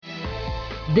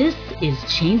This is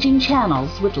Changing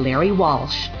Channels with Larry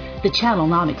Walsh, the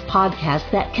Channelnomics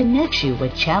podcast that connects you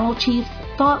with channel chiefs,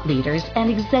 thought leaders, and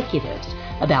executives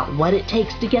about what it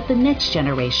takes to get the next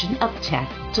generation of tech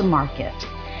to market.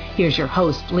 Here's your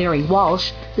host, Larry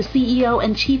Walsh, the CEO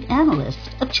and Chief Analyst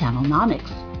of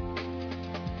Channelnomics.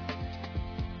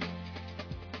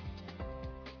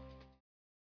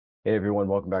 Hey everyone,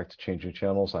 welcome back to Changing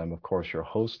Channels. I'm of course your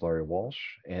host, Larry Walsh,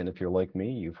 and if you're like me,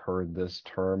 you've heard this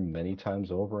term many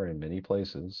times over in many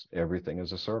places, everything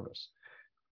as a service.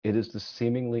 It is the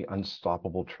seemingly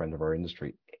unstoppable trend of our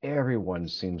industry. Everyone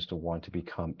seems to want to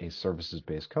become a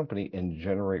services-based company and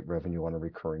generate revenue on a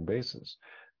recurring basis.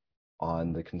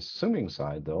 On the consuming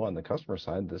side, though, on the customer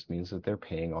side, this means that they're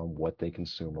paying on what they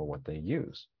consume or what they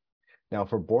use. Now,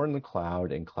 for born in the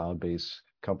cloud and cloud-based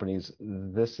companies,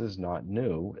 this is not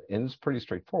new, and it's pretty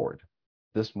straightforward.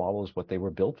 This model is what they were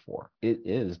built for. It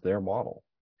is their model.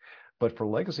 But for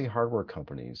legacy hardware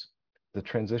companies, the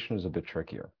transition is a bit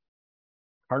trickier.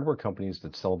 Hardware companies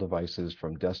that sell devices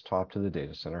from desktop to the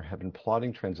data center have been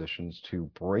plotting transitions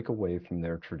to break away from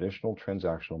their traditional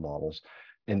transactional models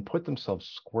and put themselves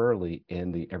squarely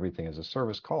in the everything as a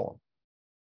service column.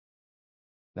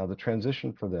 Now, the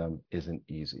transition for them isn't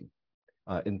easy.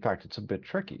 In fact, it's a bit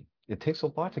tricky. It takes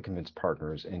a lot to convince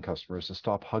partners and customers to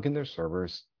stop hugging their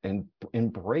servers and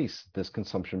embrace this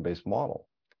consumption-based model.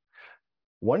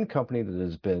 One company that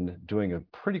has been doing a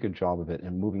pretty good job of it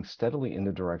and moving steadily in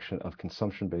the direction of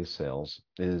consumption-based sales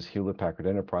is Hewlett-Packard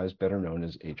Enterprise, better known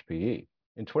as HPE.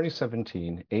 In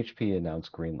 2017, HPE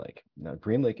announced GreenLake. Now,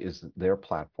 GreenLake is their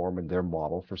platform and their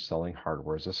model for selling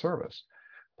hardware as a service.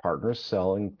 Partners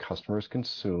sell and customers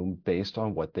consume based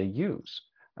on what they use.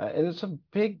 And it's a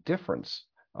big difference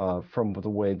from the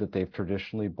way that they've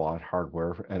traditionally bought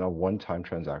hardware in a one-time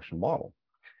transaction model.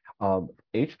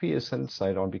 HPE has set its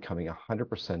sight on becoming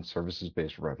 100%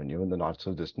 services-based revenue in the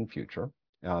not-so-distant future.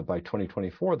 By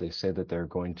 2024, they say that they're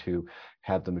going to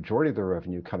have the majority of their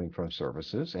revenue coming from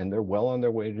services, and they're well on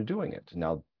their way to doing it.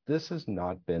 Now, this has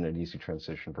not been an easy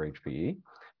transition for HPE.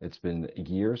 It's been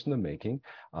years in the making.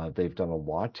 They've done a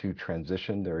lot to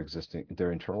transition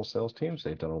their internal sales teams.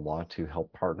 They've done a lot to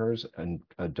help partners and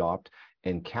adopt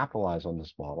and capitalize on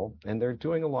this model. And they're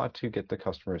doing a lot to get the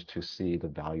customers to see the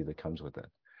value that comes with it.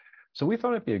 So we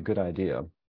thought it'd be a good idea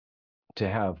to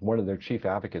have one of their chief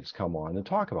advocates come on and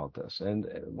talk about this. And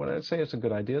when I say it's a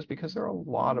good idea is because there are a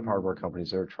lot of hardware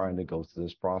companies that are trying to go through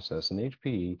this process, and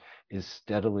HPE is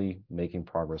steadily making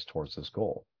progress towards this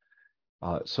goal.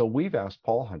 So we've asked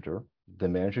Paul Hunter, the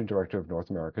Managing Director of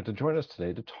North America, to join us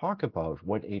today to talk about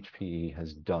what HPE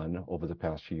has done over the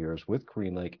past few years with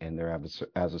GreenLake and their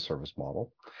as-a-service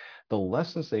model, the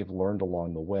lessons they've learned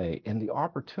along the way, and the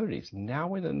opportunities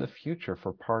now and in the future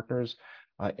for partners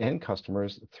and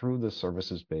customers through the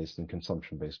services-based and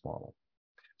consumption-based model.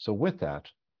 So with that,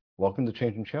 welcome to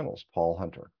Changing Channels, Paul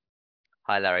Hunter.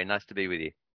 Hi, Larry. Nice to be with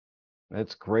you.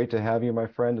 It's great to have you, my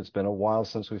friend. It's been a while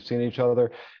since we've seen each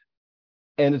other.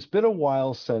 And it's been a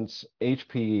while since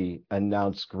HPE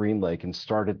announced GreenLake and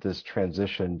started this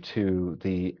transition to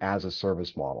the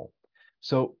as-a-service model.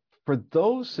 So for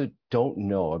those that don't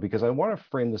know, because I want to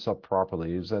frame this up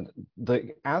properly, is that the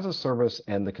as-a-service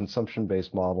and the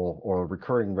consumption-based model or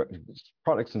recurring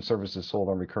products and services sold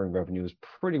on recurring revenue is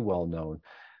pretty well known.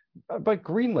 But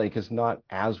GreenLake is not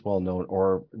as well known,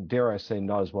 or dare I say,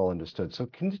 not as well understood. So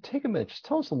can you take a minute, just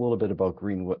tell us a little bit about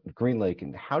GreenLake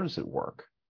and how does it work?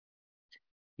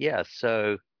 Yeah,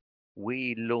 so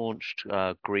we launched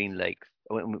GreenLake.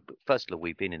 First of all,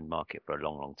 we've been in the market for a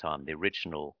long, long time.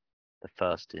 The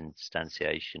first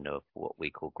instantiation of what we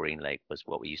call GreenLake was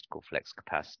what we used to call Flex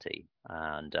Capacity,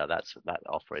 and that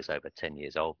offer is over 10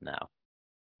 years old now.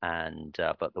 And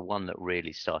but the one that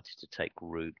really started to take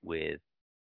root with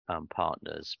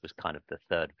partners was kind of the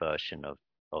third version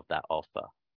of that offer,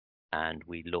 and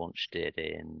we launched it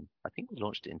in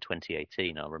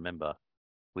 2018. I remember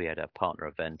we had a partner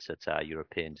event at our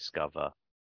European Discover,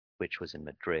 which was in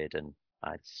Madrid, and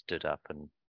I stood up and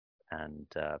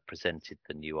presented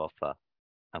the new offer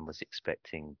and was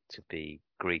expecting to be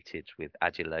greeted with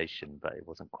adulation, but it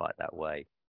wasn't quite that way,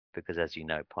 because as you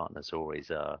know, partners always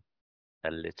are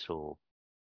a little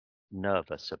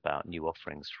nervous about new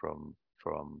offerings from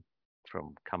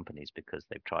companies because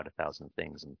they've tried 1,000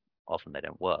 things and often they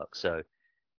don't work. So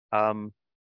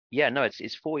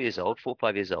it's 4 years old, 4 or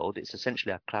 5 years old. It's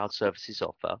essentially our cloud services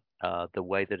offer. The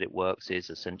way that it works is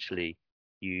essentially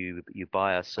you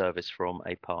buy a service from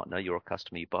a partner. You're a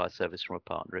customer, you buy a service from a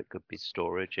partner. It could be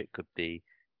storage, it could be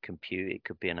compute, it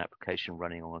could be an application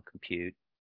running on a compute.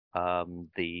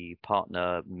 The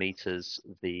partner meters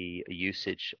the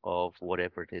usage of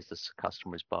whatever it is the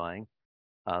customer is buying.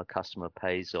 customer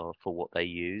pays for what they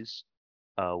use.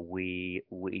 We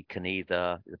can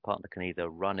the partner can either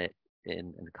run it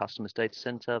in the customer's data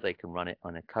center, they can run it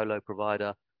on a colo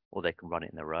provider, or they can run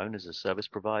it in their own as a service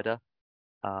provider.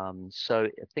 So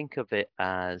think of it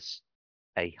as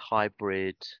a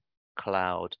hybrid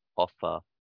cloud offer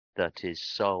that is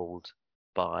sold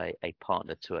by a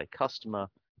partner to a customer,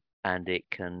 and it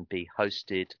can be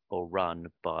hosted or run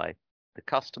by the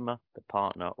customer, the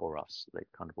partner, or us.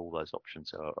 Kind of all those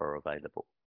options are available.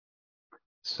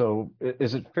 So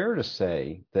is it fair to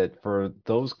say that for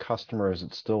those customers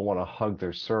that still want to hug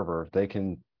their server, they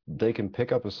can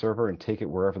pick up a server and take it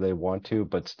wherever they want to,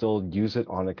 but still use it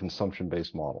on a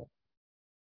consumption-based model?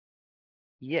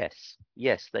 Yes,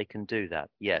 they can do that.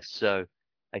 Yes, so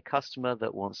a customer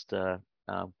that wants to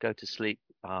go to sleep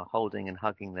holding and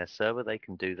hugging their server, they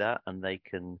can do that, and they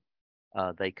can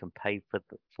pay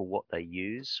for what they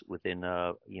use within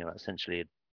essentially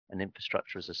an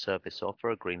infrastructure as a service offer,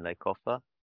 a GreenLake offer.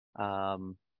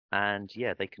 And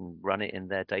yeah, they can run it in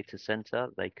their data center.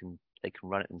 They can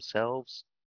run it themselves,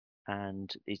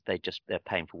 and they're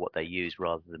paying for what they use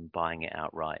rather than buying it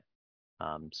outright.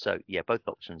 So yeah, both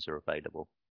options are available.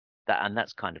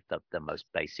 That's kind of the most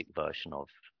basic version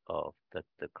of the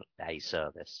A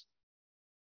service.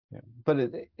 Yeah.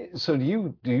 But so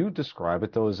do you describe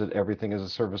it though as that everything is a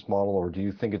service model, or do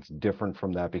you think it's different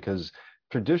from that? Because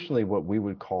traditionally, what we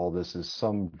would call this is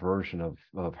some version of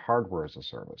hardware as a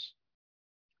service.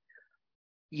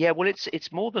 Yeah, well,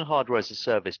 it's more than hardware as a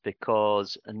service,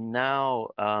 because now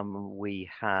we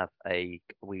have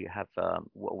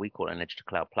what we call an edge to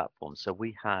cloud platform. So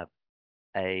we have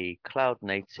a cloud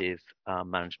native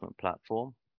management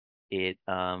platform. It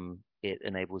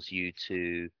enables you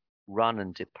to run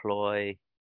and deploy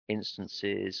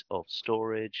instances of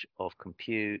storage, of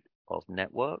compute, of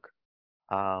network.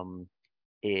 Um,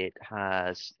 it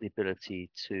has the ability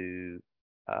to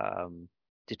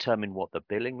determine what the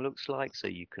billing looks like, so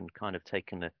you can kind of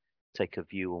take a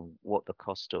view on what the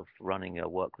cost of running a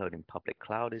workload in public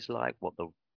cloud is like, what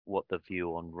the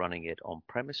view on running it on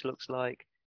premise looks like.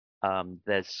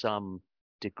 There's some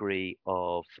degree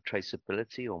of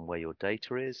traceability on where your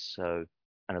data is, so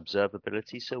and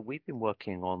observability. So we've been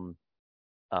working on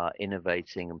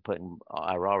innovating and putting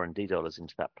our R&D dollars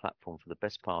into that platform for the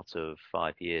best part of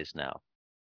 5 years now,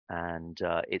 and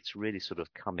it's really sort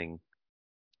of coming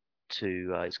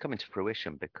to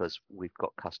fruition, because we've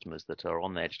got customers that are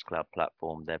on the edge cloud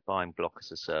platform. They're buying block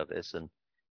as a service,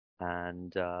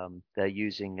 and they're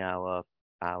using our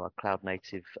cloud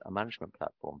native management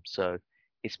platform. So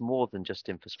it's more than just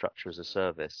infrastructure as a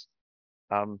service.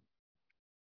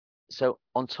 So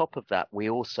on top of that, we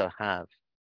also have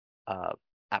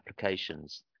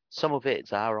applications. Some of it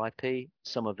is our IP,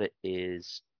 some of it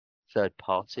is third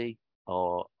party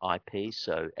or IP.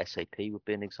 So SAP would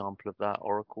be an example of that.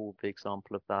 Oracle would be an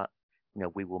example of that.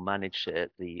 We will manage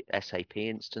the SAP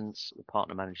instance. The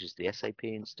partner manages the SAP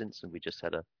instance, and we just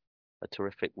had a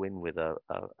terrific win with a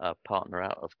partner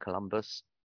out of Columbus,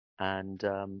 and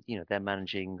they're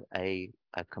managing a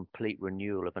complete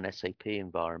renewal of an SAP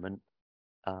environment,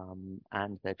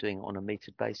 and they're doing it on a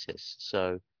metered basis.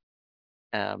 So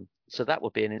that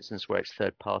would be an instance where it's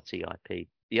third party IP.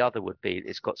 The other would be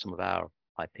it's got some of our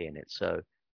IP in it. So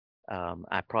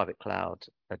our private cloud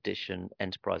edition,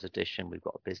 enterprise edition, we've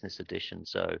got a business edition.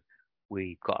 So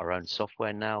we've got our own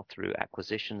software now through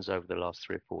acquisitions over the last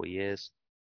 3 or 4 years.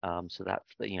 So that's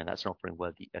an offering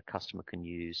where a customer can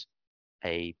use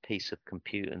a piece of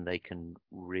compute and they can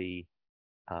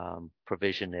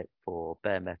provision it for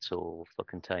bare metal, for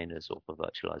containers, or for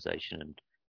virtualization,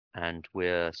 and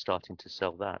we're starting to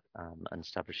sell that and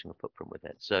establishing a footprint with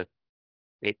it. So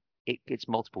it's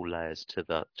multiple layers to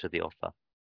the offer.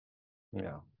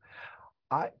 Yeah.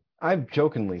 I've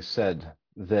jokingly said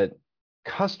that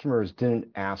customers didn't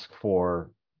ask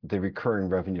for the recurring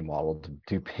revenue model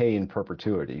to pay in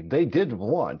perpetuity. They did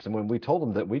want, and when we told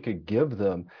them that we could give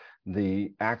them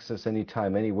the access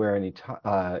anytime, anywhere,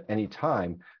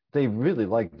 anytime, they really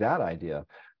liked that idea.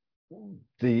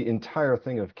 The entire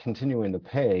thing of continuing to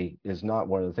pay is not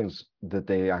one of the things that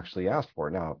they actually asked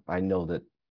for. Now, I know that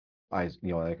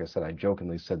like I said, I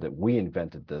jokingly said that we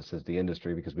invented this as the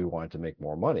industry because we wanted to make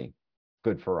more money.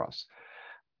 Good for us.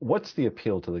 What's the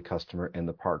appeal to the customer and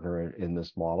the partner in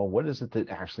this model? What is it that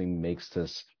actually makes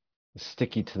this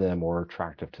sticky to them or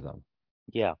attractive to them?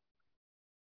 Yeah.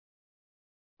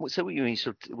 So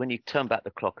when you turn back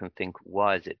the clock and think,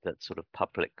 why is it that sort of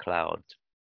public cloud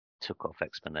took off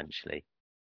exponentially?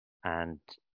 And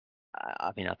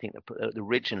I mean, I think that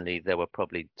originally there were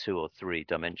probably 2 or 3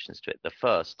 dimensions to it. The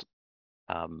first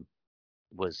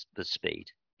was the speed.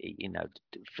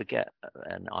 forget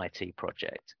an IT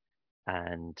project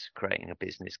and creating a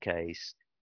business case,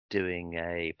 doing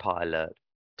a pilot,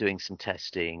 doing some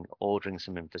testing, ordering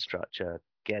some infrastructure,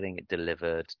 getting it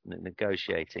delivered,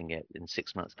 negotiating it. In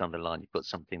 6 months down the line, you've got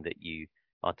something that you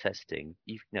are testing.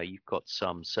 You've got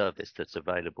some service that's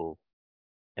available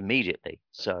immediately.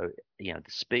 So the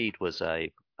speed was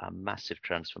a massive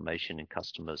transformation in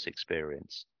customers'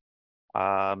 experience.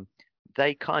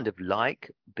 They kind of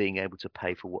like being able to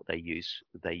pay for what they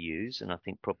use. And I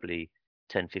think probably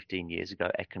 10, 15 years ago,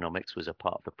 economics was a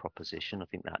part of the proposition. I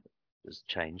think that has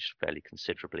changed fairly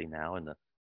considerably now in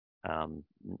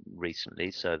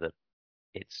recently, so that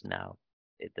it's now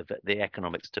the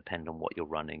economics depend on what you're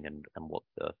running and what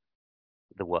the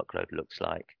workload looks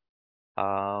like.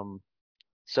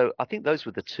 So I think those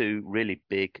were the two really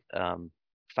big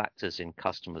factors in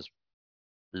customers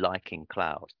liking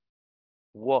cloud.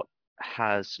 What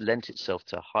has lent itself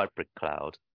to hybrid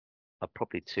cloud are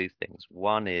probably two things.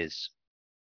 One is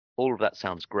all of that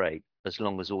sounds great as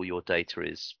long as all your data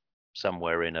is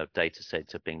somewhere in a data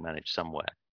center being managed somewhere.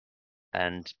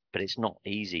 But it's not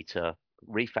easy to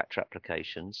refactor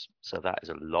applications. So that is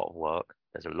a lot of work.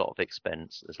 There's a lot of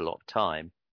expense. There's a lot of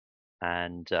time.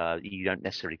 And you don't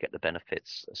necessarily get the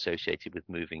benefits associated with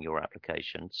moving your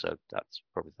application. So that's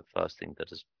probably the first thing that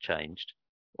has changed,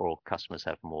 or customers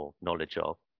have more knowledge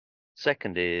of.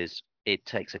 Second is it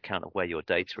takes account of where your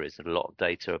data is. And a lot of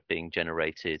data are being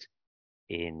generated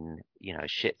in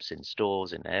ships, in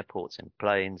stores, in airports, in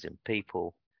planes, in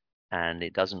people. And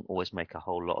it doesn't always make a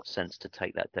whole lot of sense to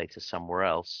take that data somewhere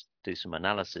else, do some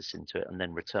analysis into it, and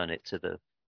then return it to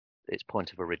its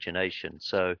point of origination.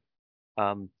 So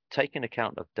taking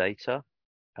account of data,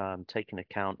 taking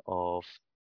account of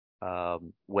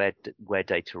where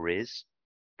data is,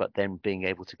 but then being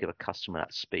able to give a customer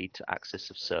that speed to access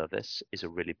of service is a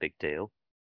really big deal.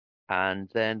 And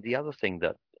then the other thing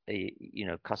that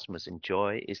customers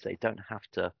enjoy is they don't have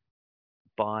to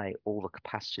buy all the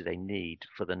capacity they need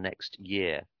for the next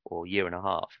year or year and a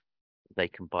half. They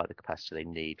can buy the capacity they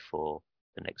need for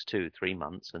the next 2-3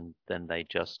 months, and then they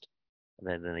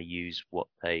use what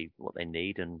they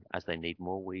need, and as they need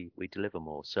more, we deliver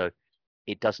more. So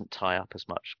it doesn't tie up as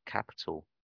much capital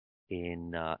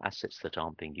in assets that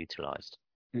aren't being utilized.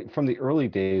 From the early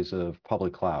days of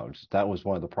public clouds, that was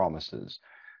one of the promises: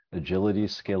 agility,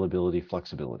 scalability,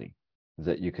 flexibility,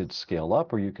 that you could scale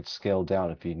up or you could scale down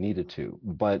if you needed to.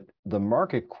 But the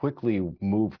market quickly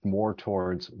moved more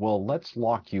towards, well, let's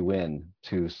lock you in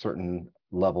to certain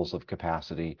levels of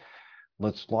capacity.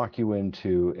 Let's lock you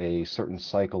into a certain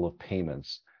cycle of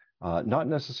payments, not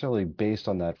necessarily based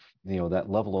on that, that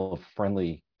level of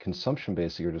friendly consumption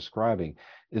base that you're describing.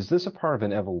 Is this a part of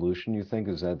an evolution, you think?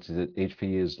 Is that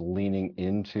HPE is leaning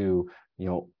into,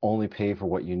 only pay for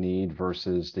what you need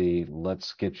versus the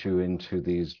let's get you into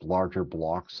these larger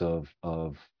blocks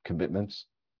of commitments?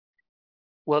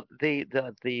 Well,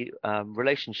 the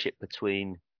relationship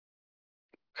between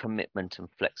commitment and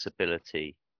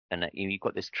flexibility, and you've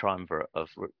got this triumvirate of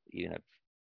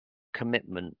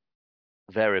commitment,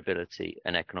 variability,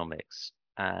 and economics.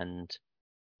 And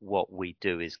what we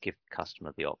do is give the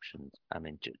customer the options. I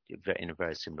mean, in a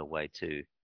very similar way to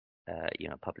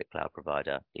public cloud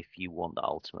provider. If you want the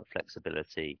ultimate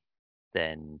flexibility,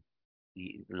 then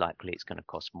likely it's going to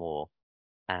cost more.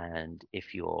 And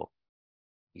if you're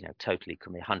totally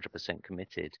 100%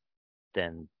 committed,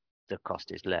 then the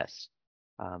cost is less.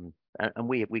 And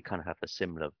we kind of have a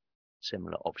similar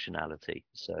optionality.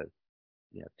 So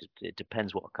it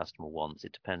depends what a customer wants.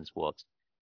 It depends what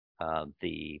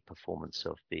the performance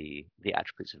of the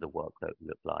attributes of the workload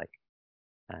look like.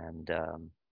 And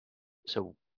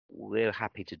so we're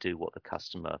happy to do what the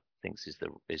customer thinks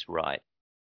is right.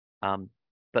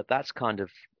 But that's kind of,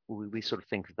 we sort of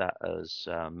think of that as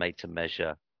made to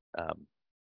measure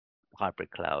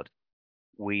hybrid cloud.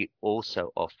 We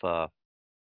also offer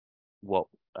what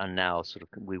are now sort of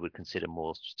we would consider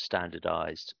more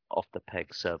standardized off the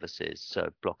peg services. So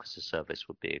block as a service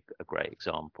would be a great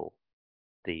example.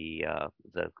 The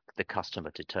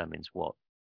customer determines what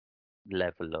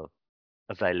level of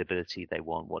availability they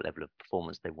want, what level of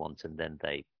performance they want, and then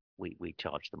we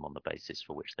charge them on the basis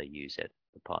for which they use it.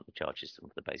 The partner charges them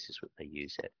for the basis for which they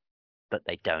use it, but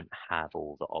they don't have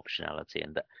all the optionality,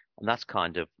 and that's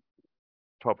kind of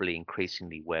probably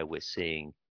increasingly where we're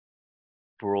seeing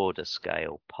broader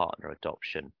scale partner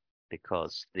adoption,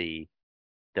 because the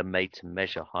made to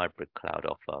measure hybrid cloud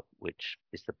offer, which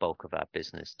is the bulk of our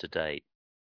business to date,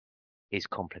 is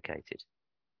complicated.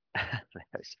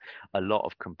 There's a lot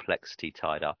of complexity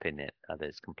tied up in it.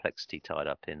 There's complexity tied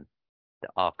up in the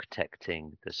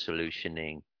architecting, the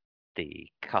solutioning, the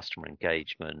customer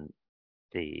engagement,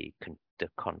 the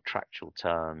contractual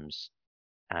terms,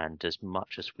 and as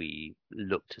much as we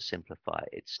look to simplify,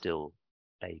 it's still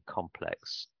a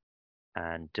complex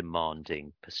and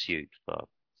demanding pursuit for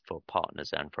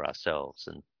partners and for ourselves,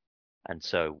 and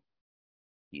so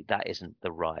that isn't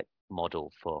the right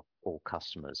model for all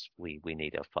customers. We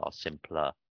need a far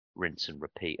simpler rinse and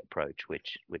repeat approach,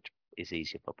 which is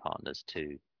easier for partners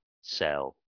to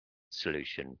sell,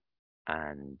 solution,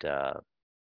 and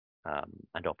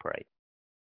operate.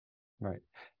 Right.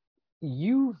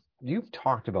 You've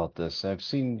talked about this. I've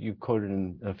seen you quoted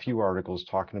in a few articles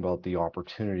talking about the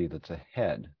opportunity that's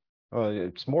ahead.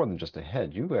 It's more than just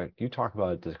ahead. You talk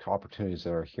about the opportunities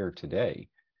that are here today.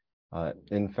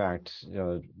 In fact,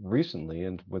 recently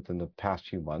and within the past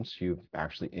few months, you've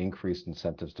actually increased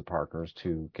incentives to partners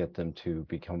to get them to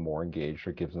become more engaged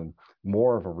or give them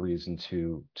more of a reason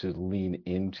to lean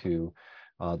into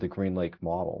the GreenLake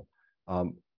model.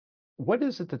 What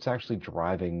is it that's actually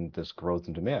driving this growth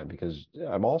and demand? Because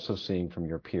I'm also seeing from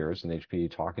your peers in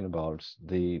HPE talking about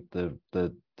the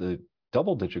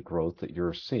double-digit growth that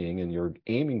you're seeing and you're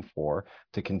aiming for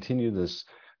to continue this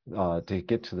to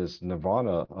get to this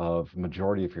nirvana of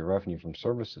majority of your revenue from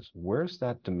services. Where's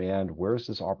that demand? Where's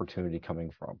this opportunity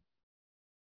coming from?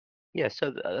 Yeah,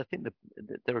 so I think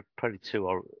there are probably two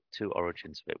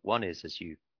origins of it. One is, as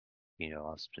you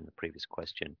asked in the previous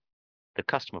question, the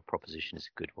customer proposition is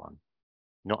a good one.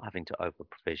 Not having to over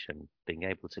provision, being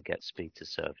able to get speed to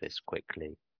service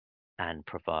quickly, and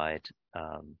provide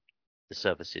the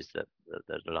services that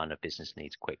the line of business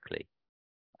needs quickly.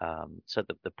 So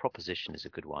the proposition is a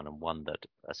good one, and one that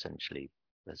essentially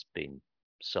has been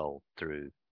sold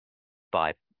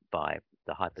by the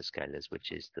hyperscalers,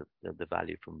 which is the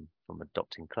value from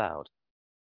adopting cloud.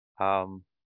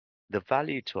 The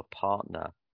value to a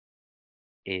partner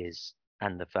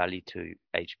and the value to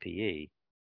HPE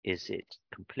is it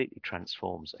completely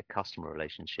transforms a customer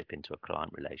relationship into a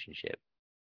client relationship.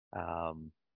 For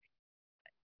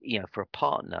a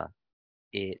partner,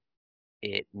 it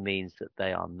means that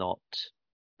they are not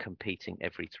competing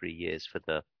every 3 years for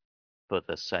the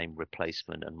same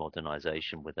replacement and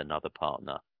modernization with another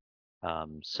partner.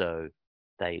 So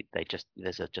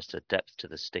there's just a depth to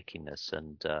the stickiness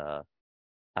and the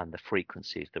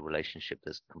frequency of the relationship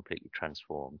that's completely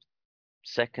transformed.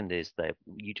 Second is that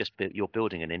you're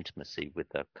building an intimacy with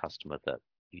the customer that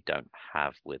you don't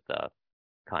have with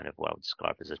kind of what I would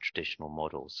describe as a traditional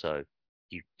model. So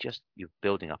you're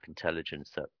building up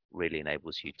intelligence that really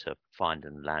enables you to find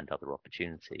and land other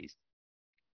opportunities.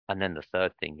 And then the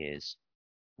third thing is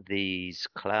these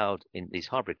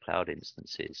hybrid cloud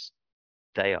instances,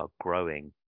 they are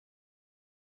growing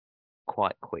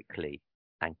quite quickly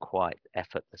and quite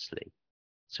effortlessly.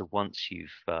 So once you've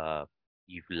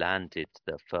landed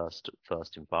the first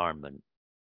environment,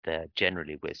 there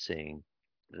generally we're seeing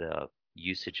the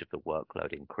usage of the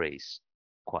workload increase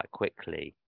quite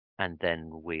quickly, and then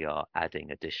we are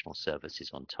adding additional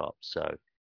services on top. So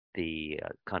the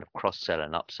kind of cross-sell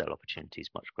and upsell opportunity is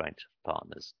much greater for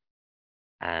partners.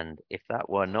 And if that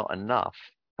were not enough,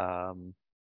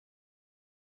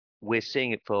 we're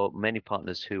seeing it for many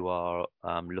partners who are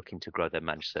looking to grow their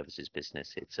managed services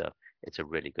business. It's a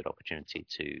really good opportunity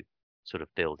to sort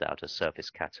of build out a service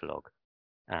catalog,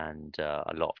 and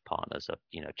a lot of partners are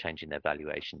changing their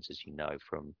valuations, as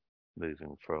from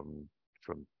moving from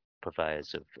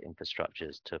purveyors of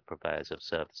infrastructures to purveyors of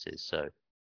services. So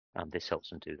this helps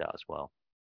them do that as well.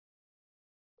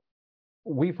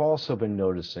 We've also been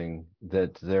noticing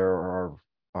that there are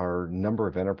a number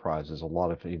of enterprises, a lot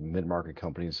of even mid-market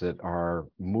companies that are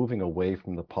moving away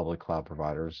from the public cloud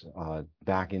providers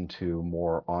back into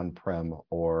more on-prem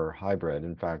or hybrid.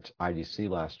 In fact, IDC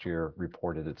last year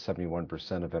reported that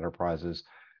 71% of enterprises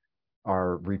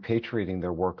are repatriating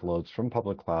their workloads from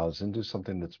public clouds into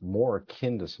something that's more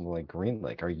akin to something like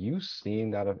GreenLake. Are you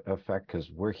seeing that effect? Because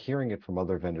we're hearing it from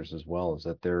other vendors as well, is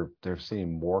that they're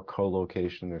seeing more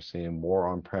co-location, they're seeing more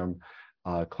on-prem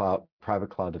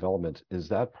private cloud development. Is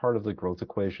that part of the growth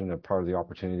equation and part of the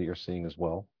opportunity you're seeing as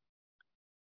well?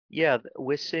 Yeah,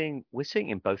 we're seeing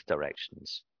in both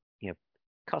directions.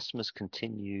 Customers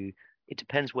continue. It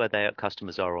depends where their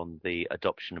customers are on the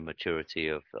adoption and maturity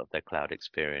of their cloud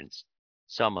experience.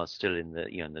 Some are still in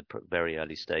the very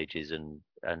early stages and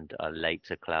are late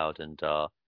to cloud and are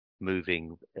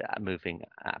moving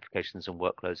applications and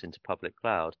workloads into public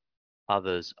cloud.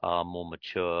 Others are more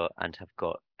mature and have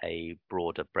got a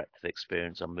broader breadth of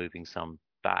experience, are moving some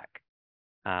back.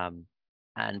 And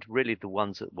really the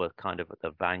ones that were kind of at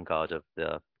the vanguard of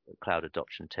the cloud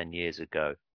adoption 10 years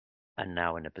ago are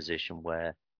now in a position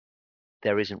where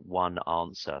there isn't one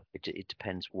answer. It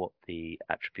depends what the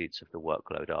attributes of the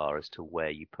workload are as to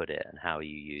where you put it and how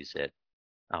you use it,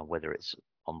 whether it's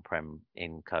on-prem,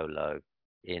 in colo,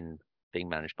 in being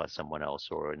managed by someone else,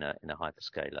 or in a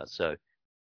hyperscaler. So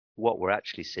what we're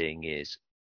actually seeing is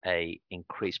a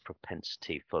increased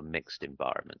propensity for mixed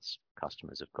environments.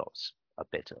 Customers have got a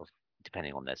bit of,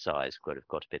 depending on their size, could have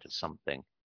got a bit of something.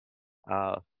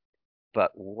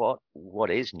 But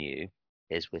what is new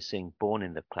is we're seeing born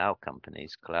in the cloud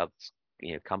companies,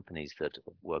 companies that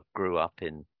grew up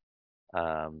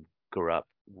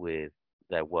with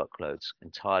their workloads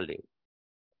entirely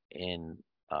in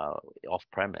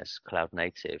off-premise, cloud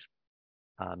native,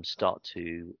 start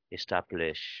to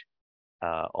establish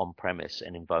on-premise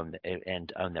and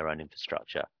own their own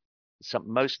infrastructure.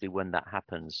 Mostly when that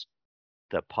happens,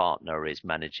 the partner is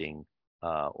managing,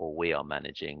 or we are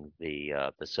managing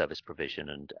the service provision,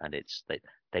 and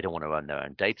they don't want to own their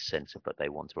own data center, but they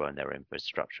want to own their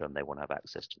infrastructure and they want to have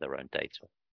access to their own data.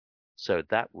 So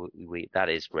that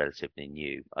is relatively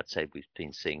new. I'd say we've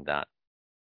been seeing that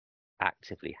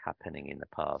actively happening in the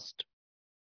past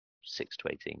 6 to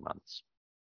 18 months.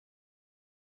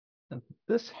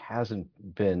 This hasn't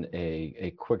been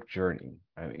a quick journey.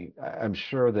 I mean, I'm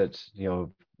sure that,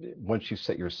 once you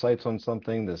set your sights on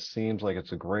something, this seems like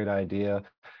it's a great idea.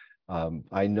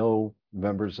 I know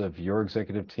members of your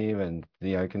executive team, and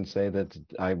I can say that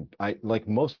I like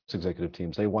most executive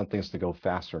teams, they want things to go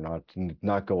faster,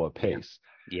 not go apace.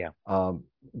 Yeah.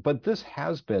 But this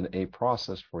has been a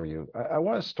process for you. I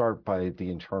want to start by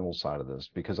the internal side of this,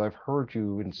 because I've heard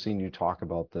you and seen you talk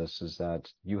about this, is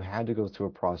that you had to go through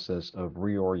a process of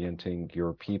reorienting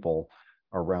your people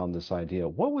around this idea.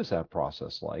 What was that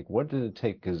process like? What did it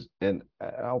take? And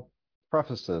I'll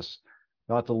preface this,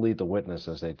 not to lead the witness,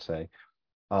 as they'd say.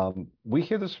 We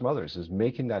hear this from others, is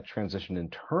making that transition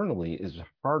internally is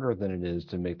harder than it is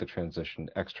to make the transition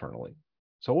externally.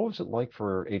 So what was it like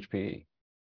for HPE?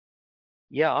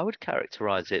 Yeah, I would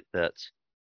characterize it that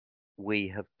we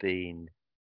have been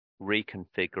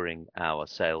reconfiguring our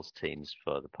sales teams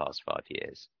for the past 5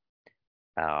 years.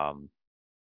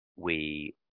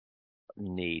 We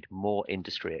need more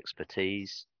industry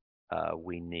expertise.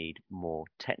 We need more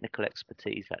technical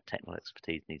expertise. That technical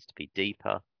expertise needs to be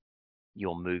deeper.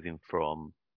 You're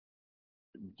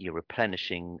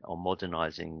replenishing or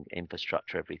modernizing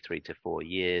infrastructure every 3 to 4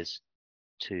 years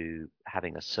to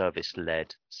having a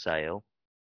service-led sale.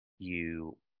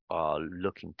 You are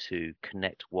looking to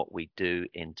connect what we do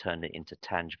and turn it into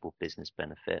tangible business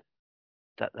benefit.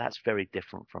 That's very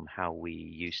different from how we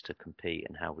used to compete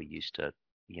and how we used to,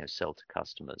 sell to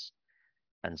customers.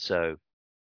 And so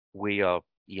I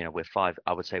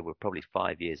would say we're probably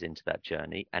 5 years into that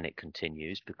journey, and it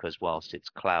continues, because whilst it's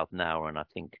cloud now, and I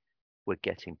think we're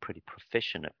getting pretty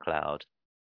proficient at cloud,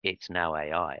 it's now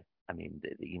AI. I mean,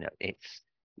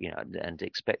 and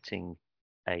expecting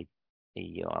I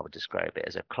would describe it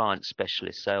as a client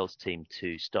specialist sales team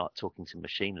to start talking to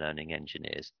machine learning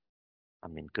engineers. I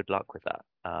mean, good luck with that.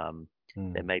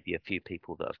 There may be a few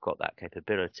people that have got that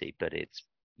capability, but it's,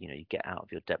 you get out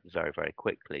of your depth very, very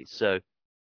quickly. So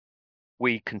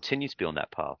we continue to be on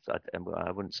that path. And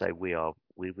I wouldn't say we are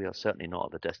certainly not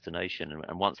at the destination.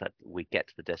 And once that we get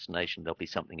to the destination, there'll be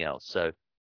something else. So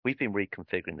we've been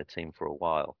reconfiguring the team for a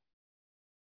while.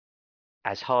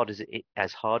 As hard as it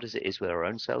is with our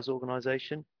own sales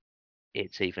organization,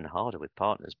 it's even harder with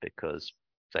partners, because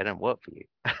they don't work for you.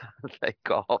 They've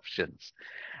got options.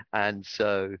 And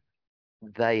so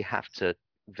they have to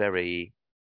very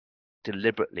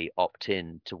deliberately opt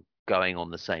in to going on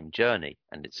the same journey.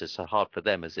 And it's as hard for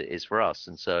them as it is for us.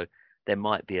 And so there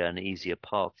might be an easier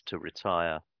path to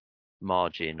retire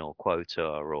margin or quota,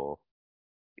 or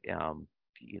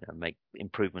make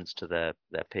improvements to their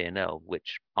P&L,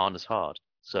 which aren't as hard.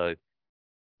 So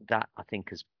that, I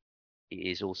think,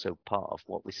 is also part of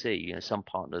what we see. Some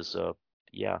partners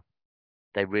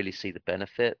they really see the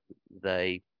benefit.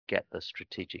 They get the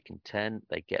strategic intent.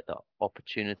 They get the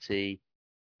opportunity.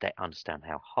 They understand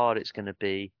how hard it's going to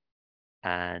be,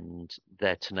 and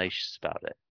they're tenacious about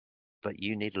it. But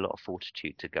you need a lot of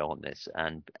fortitude to go on this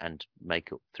and make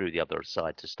it through the other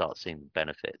side to start seeing the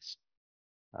benefits.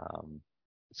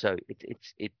 So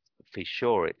it's for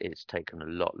sure it's taken a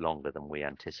lot longer than we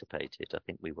anticipated. I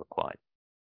think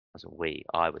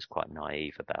I was quite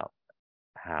naive about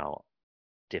how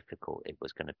difficult it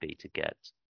was going to be to get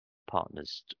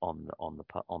partners on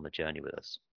the journey with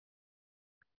us.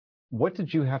 What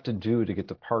did you have to do to get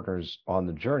the partners on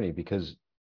the journey? Because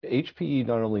HPE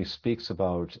not only speaks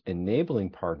about enabling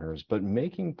partners, but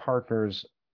making partners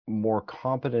more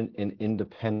competent and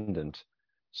independent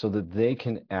so that they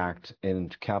can act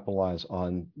and capitalize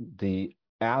on the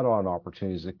add-on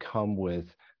opportunities that come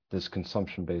with this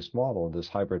consumption-based model, this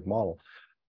hybrid model.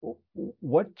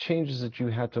 What changes that you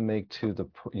had to make to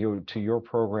your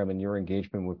program and your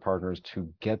engagement with partners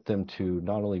to get them to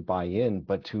not only buy in,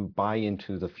 but to buy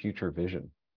into the future vision?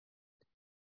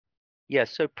 Yeah,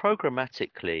 so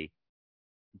programmatically,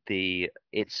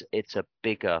 it's a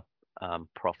bigger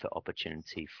profit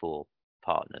opportunity for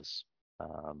partners.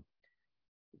 Um,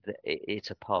 it's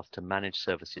a path to managed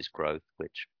services growth,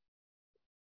 which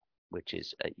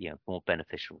is more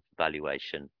beneficial for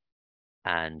valuation.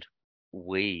 And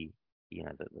we,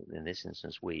 in this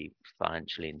instance, we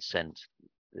financially incent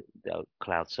the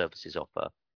cloud services offer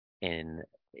in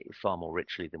far more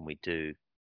richly than we do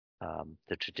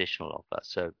the traditional offer.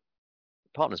 So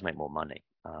partners make more money.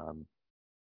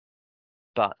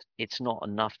 But it's not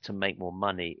enough to make more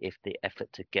money if the effort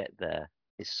to get there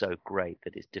is so great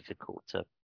that it's difficult to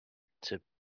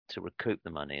recoup the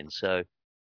money. And so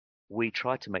we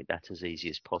try to make that as easy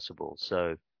as possible.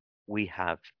 So we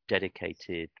have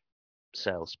dedicated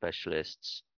sales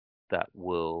specialists that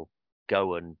will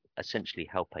go and essentially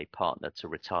help a partner to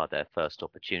retire their first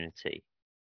opportunity.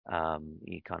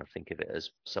 You kind of think of it as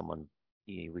someone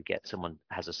we get someone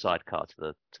has a sidecar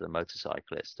to the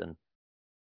motorcyclist,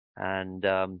 and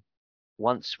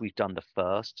once we've done the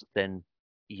first, then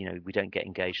we don't get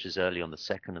engaged as early on the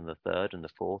second and the third and the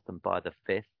fourth, and by the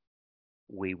fifth,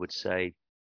 we would say,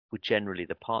 generally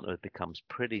the partner becomes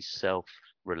pretty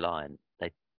self-reliant.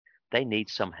 They need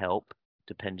some help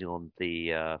depending on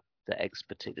the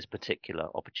expertise, this particular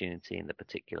opportunity and the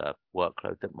particular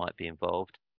workload that might be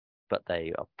involved, but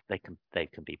they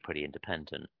can be pretty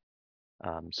independent.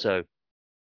 So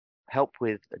help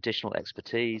with additional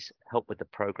expertise, help with the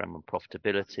program and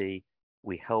profitability.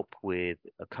 We help with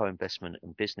a co-investment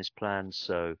and business plans.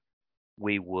 So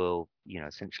we will,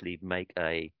 essentially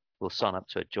we'll sign up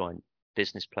to a joint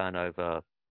business plan over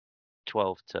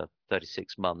 12 to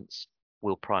 36 months.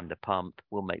 We'll prime the pump,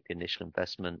 we'll make the initial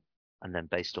investment, and then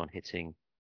based on hitting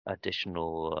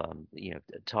additional,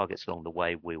 targets along the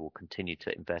way, we will continue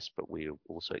to invest, but we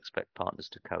also expect partners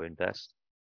to co-invest.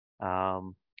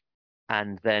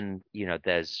 And then,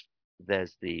 there's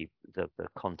the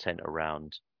content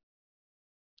around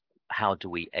how do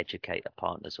we educate the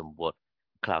partners on what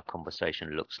cloud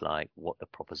conversation looks like, what the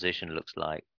proposition looks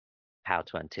like, how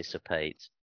to anticipate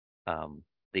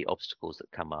the obstacles that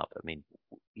come up. I mean,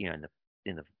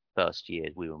 in the first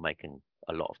year, we were making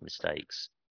a lot of mistakes,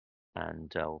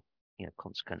 and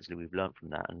consequently, we've learned from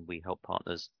that, and we help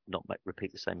partners not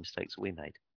repeat the same mistakes that we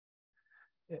made.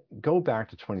 Go back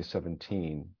to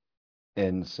 2017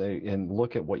 and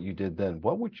look at what you did then.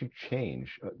 What would you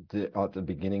change at the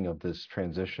beginning of this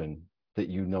transition that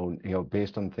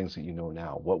based on things that you know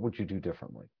now? What would you do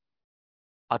differently?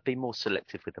 I'd be more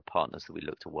selective with the partners that we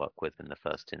look to work with in the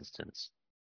first instance.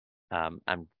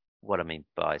 And what I mean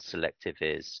by selective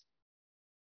is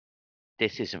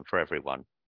this isn't for everyone.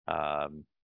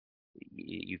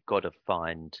 You've got to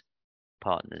find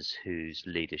partners whose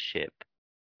leadership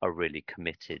are really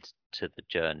committed to the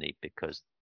journey because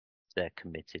they're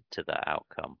committed to that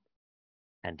outcome.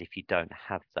 And if you don't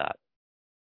have that,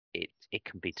 it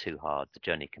can be too hard. The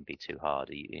journey can be too hard.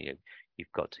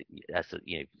 You've got to,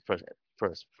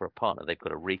 for a partner, they've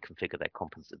got to reconfigure their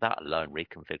compensation. That alone,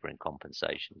 reconfiguring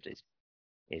compensation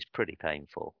is pretty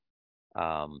painful.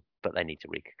 But they need to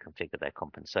reconfigure their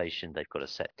compensation. They've got to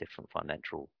set different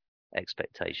financial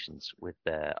expectations with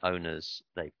their owners.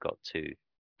 They've got to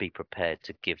be prepared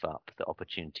to give up the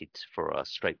opportunity for a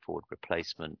straightforward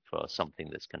replacement for something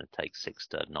that's going to take 6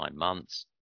 to 9 months.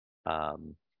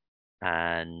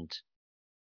 And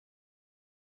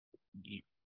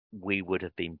we would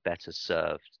have been better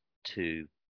served to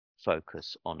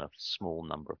focus on a small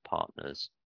number of partners,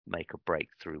 make a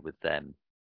breakthrough with them,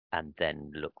 and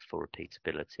then look for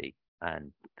repeatability.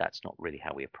 And that's not really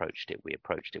how we approached it. We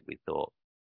thought,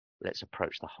 let's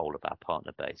approach the whole of our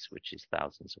partner base, which is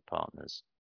thousands of partners.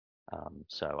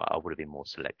 So I would have been more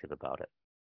selective about it.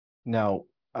 Now,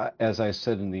 as I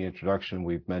said in the introduction,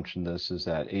 we've mentioned this, is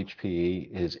that HPE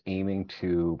is aiming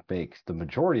to make the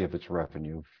majority of its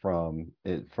revenue from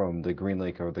the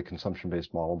GreenLake or the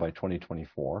consumption-based model by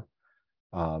 2024.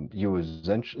 You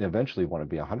eventually want to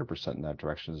be 100% in that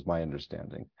direction, is my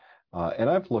understanding. And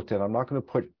I've looked at, I'm not going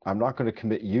to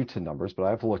commit you to numbers, but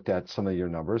I've looked at some of your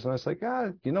numbers, and I was like,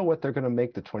 you know what? They're going to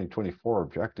make the 2024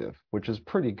 objective, which is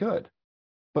pretty good.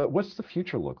 But what's the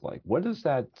future look like? What does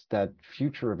that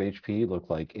future of HPE look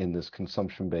like in this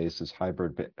consumption-based, this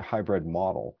hybrid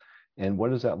model? And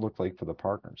what does that look like for the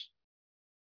partners?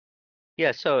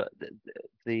 Yeah, so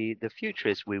the future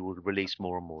is we will release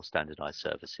more and more standardized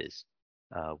services.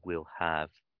 We'll have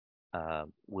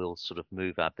we'll sort of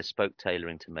move our bespoke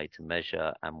tailoring to made to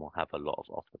measure, and we'll have a lot of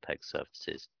off-the-peg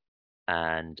services.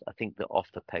 And I think the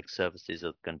off-the-peg services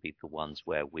are going to be the ones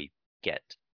where we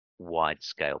get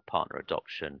wide-scale partner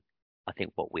adoption. I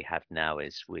think what we have now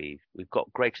is we've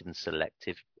got greater than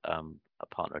selective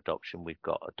partner adoption. We've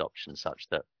got adoption such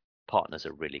that partners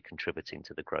are really contributing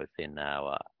to the growth in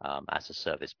our as a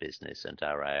service business and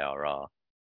our ARR.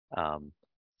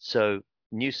 So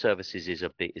new services is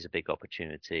a big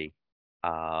opportunity,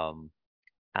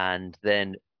 and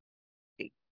then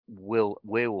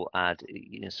we'll add,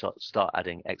 start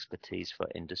adding expertise for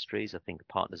industries. I think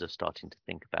partners are starting to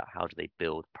think about how do they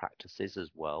build practices as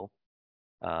well,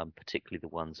 particularly the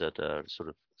ones that are sort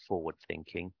of forward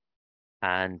thinking,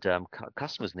 and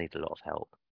customers need a lot of help.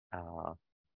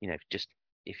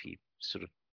 If you sort of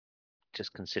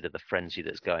just consider the frenzy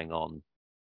that's going on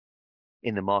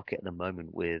in the market at the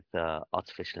moment with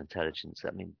artificial intelligence.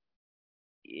 I mean,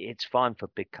 it's fine for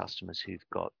big customers who've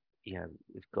got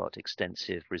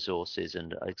extensive resources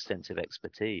and extensive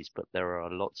expertise, but there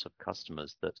are lots of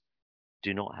customers that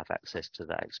do not have access to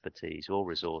that expertise or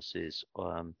resources,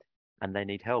 and they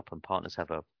need help. And partners have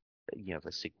a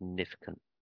significant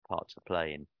part to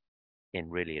play in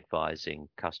really advising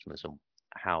customers on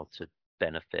how to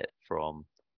benefit from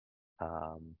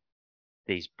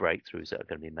these breakthroughs that are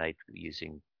going to be made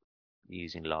using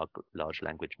large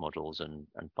language models and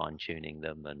fine-tuning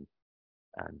them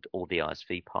and all the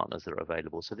ISV partners that are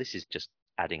available. So this is just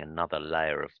adding another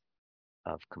layer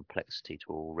of complexity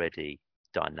to already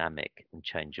dynamic and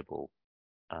changeable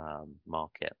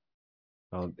market.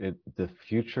 The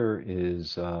future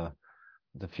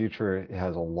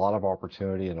has a lot of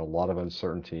opportunity and a lot of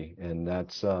uncertainty, and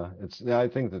that's I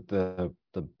think that the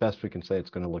best we can say, it's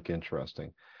going to look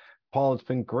interesting. Paul, it's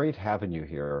been great having you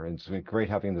here, and it's been great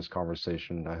having this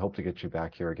conversation. I hope to get you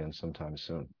back here again sometime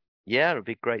soon. Yeah, it'd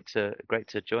be great to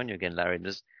join you again, Larry. And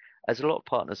as a lot of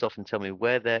partners often tell me,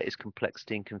 where there is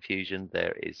complexity and confusion,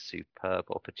 there is superb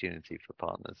opportunity for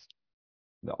partners.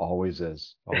 There always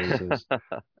is. Always is.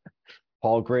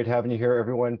 Paul, great having you here,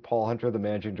 everyone. Paul Hunter, the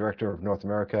Managing Director of North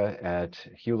America at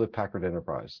Hewlett-Packard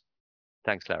Enterprise.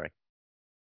 Thanks, Larry.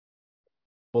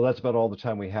 Well, that's about all the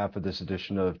time we have for this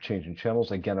edition of Changing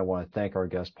Channels. Again, I want to thank our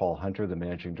guest, Paul Hunter, the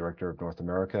Managing Director of North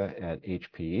America at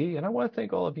HPE. And I want to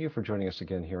thank all of you for joining us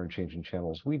again here in Changing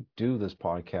Channels. We do this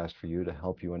podcast for you to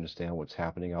help you understand what's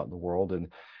happening out in the world. And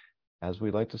as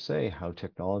we like to say, how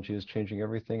technology is changing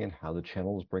everything and how the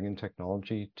channel is bringing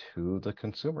technology to the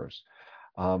consumers.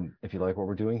 If you like what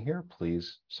we're doing here,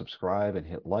 please subscribe and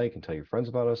hit like and tell your friends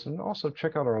about us. And also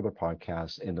check out our other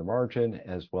podcasts in the margin,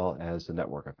 as well as the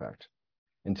Network Effect.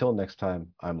 Until next time,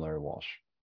 I'm Larry Walsh.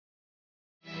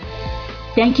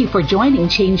 Thank you for joining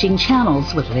Changing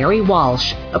Channels with Larry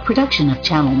Walsh, a production of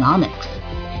Channelnomics.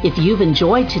 If you've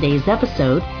enjoyed today's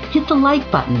episode, hit the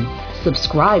like button,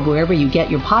 subscribe wherever you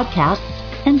get your podcasts,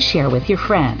 and share with your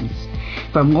friends.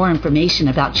 For more information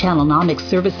about Channelnomics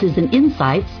services and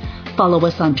insights, follow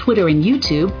us on Twitter and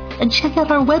YouTube, and check out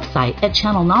our website at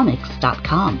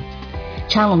channelnomics.com.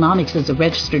 Channelnomics is a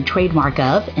registered trademark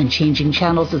of, and Changing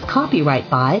Channels is copyright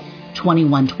by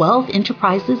 2112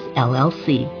 Enterprises,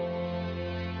 LLC.